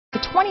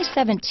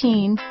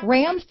2017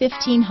 Ram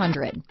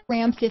 1500.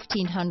 Ram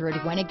 1500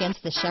 went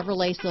against the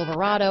Chevrolet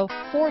Silverado,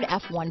 Ford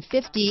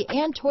F-150,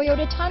 and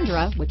Toyota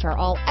Tundra, which are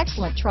all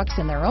excellent trucks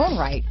in their own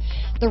right.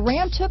 The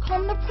Ram took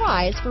home the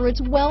prize for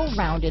its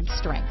well-rounded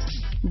strengths.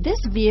 This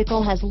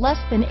vehicle has less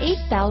than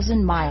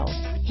 8,000 miles.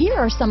 Here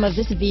are some of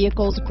this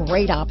vehicle's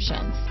great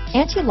options: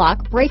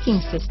 anti-lock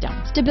braking system,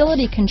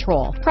 stability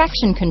control,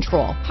 traction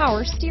control,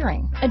 power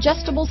steering,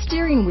 adjustable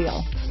steering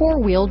wheel,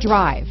 four-wheel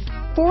drive,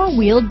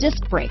 four-wheel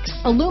disc brakes,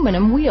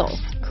 aluminum wheels,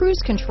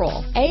 cruise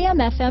control,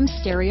 AM/FM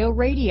stereo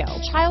radio,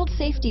 child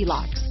safety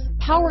locks,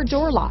 power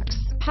door locks,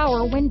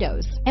 power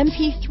windows,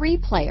 MP3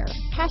 player,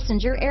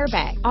 passenger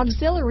airbag,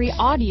 auxiliary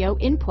audio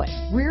input,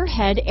 rear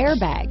head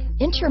airbag,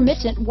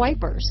 intermittent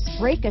wipers,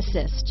 brake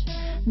assist.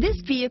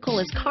 This vehicle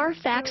is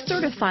Carfax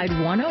certified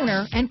one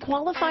owner and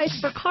qualifies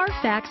for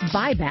Carfax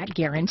buyback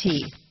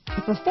guarantee.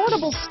 If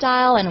affordable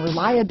style and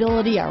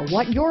reliability are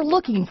what you're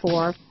looking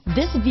for,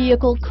 this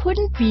vehicle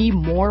couldn't be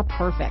more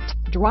perfect.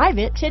 Drive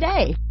it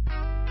today.